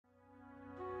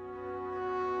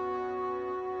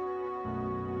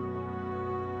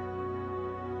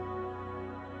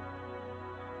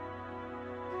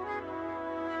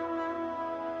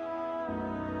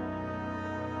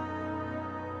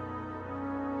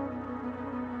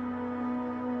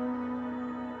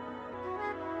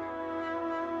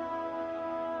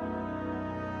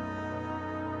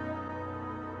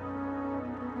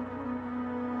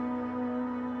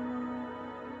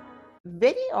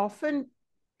very often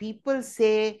people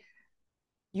say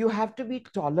you have to be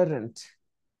tolerant.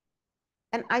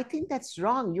 And I think that's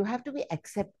wrong. You have to be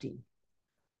accepting.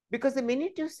 Because the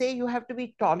minute you say you have to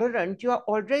be tolerant, you are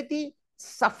already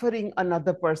suffering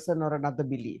another person or another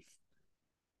belief.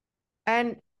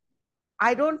 And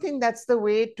I don't think that's the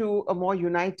way to a more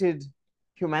united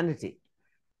humanity,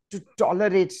 to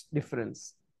tolerate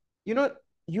difference. You know,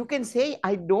 you can say,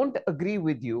 I don't agree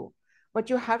with you, but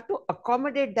you have to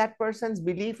accommodate that person's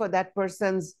belief or that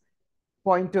person's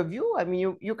point of view. I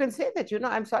mean, you can say that,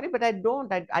 I'm sorry, but I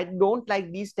don't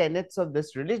like these tenets of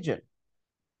this religion.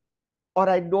 Or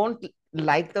I don't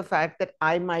like the fact that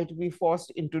I might be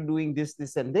forced into doing this,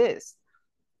 this, and this.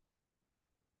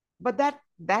 But that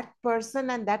person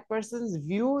and that person's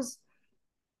views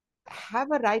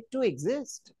have a right to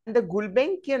exist. And the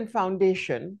Gulbenkian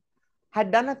Foundation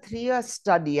had done a 3-year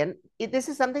study, and this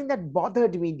is something that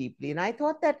bothered me deeply. And I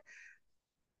thought that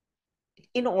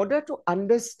in order to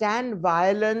understand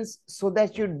violence so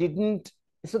that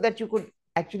you could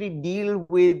actually deal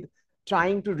with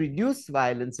trying to reduce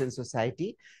violence in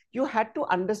society, you had to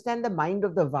understand the mind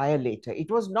of the violator. It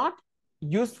was not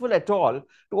useful at all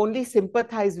to only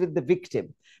sympathize with the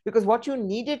victim, because what you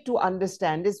needed to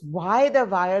understand is why the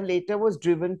violator was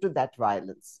driven to that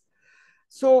violence.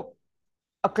 So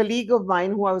a colleague of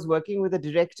mine who I was working with, a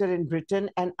director in Britain,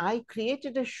 and I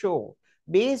created a show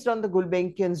based on the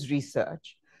Gulbenkian's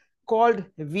research called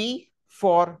V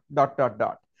for ...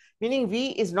 Meaning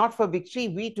V is not for victory,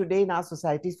 V today in our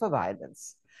society is for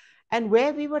violence. And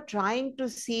where we were trying to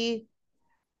see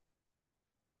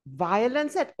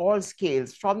violence at all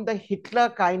scales, from the Hitler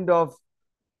kind of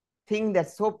thing that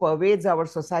so pervades our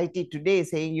society today,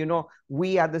 saying,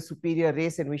 we are the superior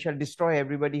race and we shall destroy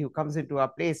everybody who comes into our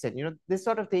place, and, this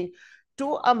sort of thing,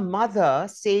 to a mother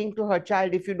saying to her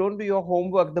child, if you don't do your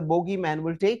homework, the bogeyman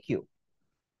will take you.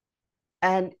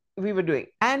 And we were doing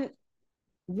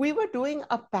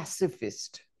a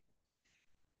pacifist.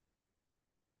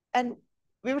 And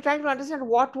we were trying to understand,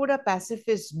 what would a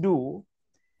pacifist do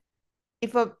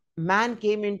if a man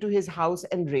came into his house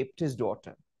and raped his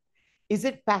daughter? Is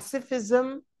it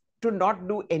pacifism to not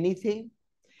do anything?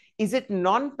 Is it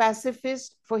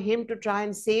non-pacifist for him to try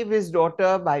and save his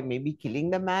daughter by maybe killing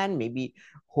the man, maybe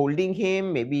holding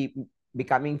him, maybe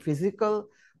becoming physical?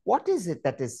 What is it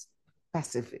that is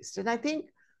pacifist? And I think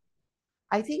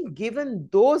given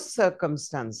those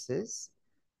circumstances,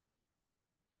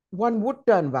 one would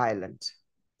turn violent,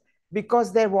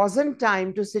 because there wasn't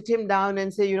time to sit him down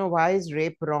and say, why is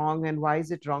rape wrong and why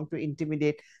is it wrong to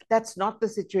intimidate? That's not the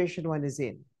situation one is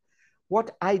in.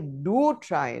 What I do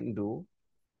try and do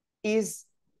is,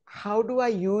 how do I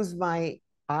use my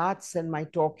arts and my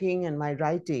talking and my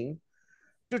writing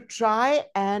to try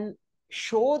and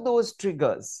show those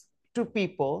triggers to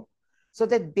people so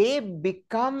that they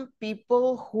become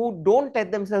people who don't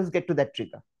let themselves get to that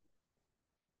trigger.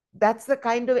 That's the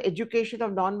kind of education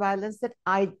of nonviolence that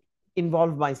I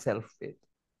involve myself with.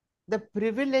 The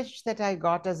privilege that I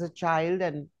got as a child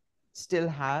and still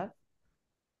have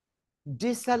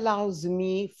disallows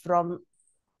me from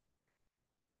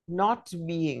not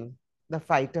being the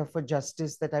fighter for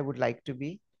justice that I would like to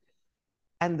be,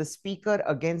 and the speaker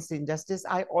against injustice.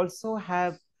 I also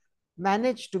have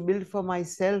managed to build for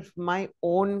myself my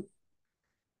own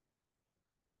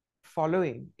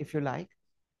following, if you like.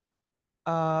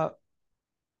 And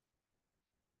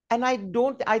I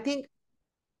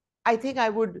think I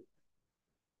would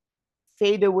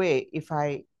fade away if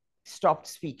I stopped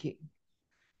speaking,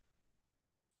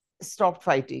 stopped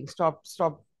fighting, stopped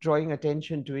drawing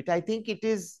attention to it. I think it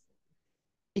is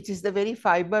the very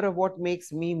fiber of what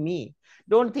makes me me.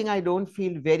 Don't think I don't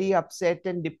feel very upset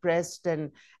and depressed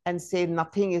and say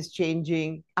nothing is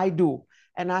changing. I do.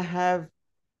 And I have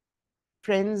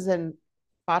friends and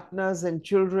partners and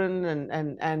children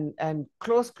and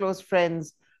close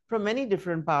friends from many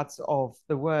different parts of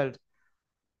the world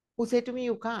who say to me,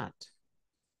 you can't.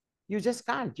 You just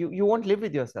can't. You won't live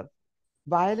with yourself.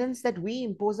 Violence that we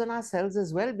impose on ourselves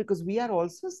as well, because we are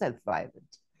also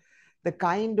self-violent. The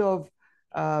kind of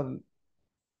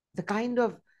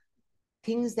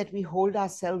things that we hold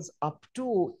ourselves up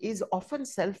to is often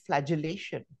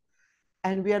self-flagellation,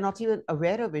 and we are not even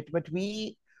aware of it, but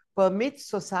we permit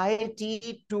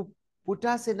society to put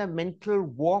us in a mental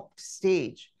warped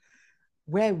stage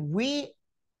where we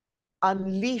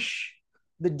unleash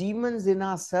the demons in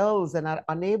ourselves and are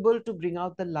unable to bring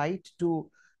out the light to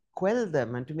quell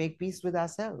them and to make peace with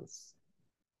ourselves.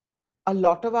 A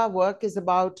lot of our work is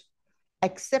about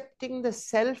accepting the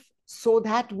self so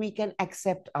that we can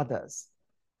accept others.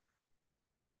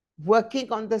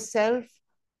 Working on the self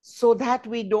so that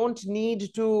we don't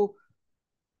need to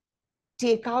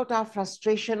take out our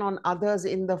frustration on others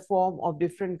in the form of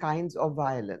different kinds of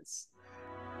violence.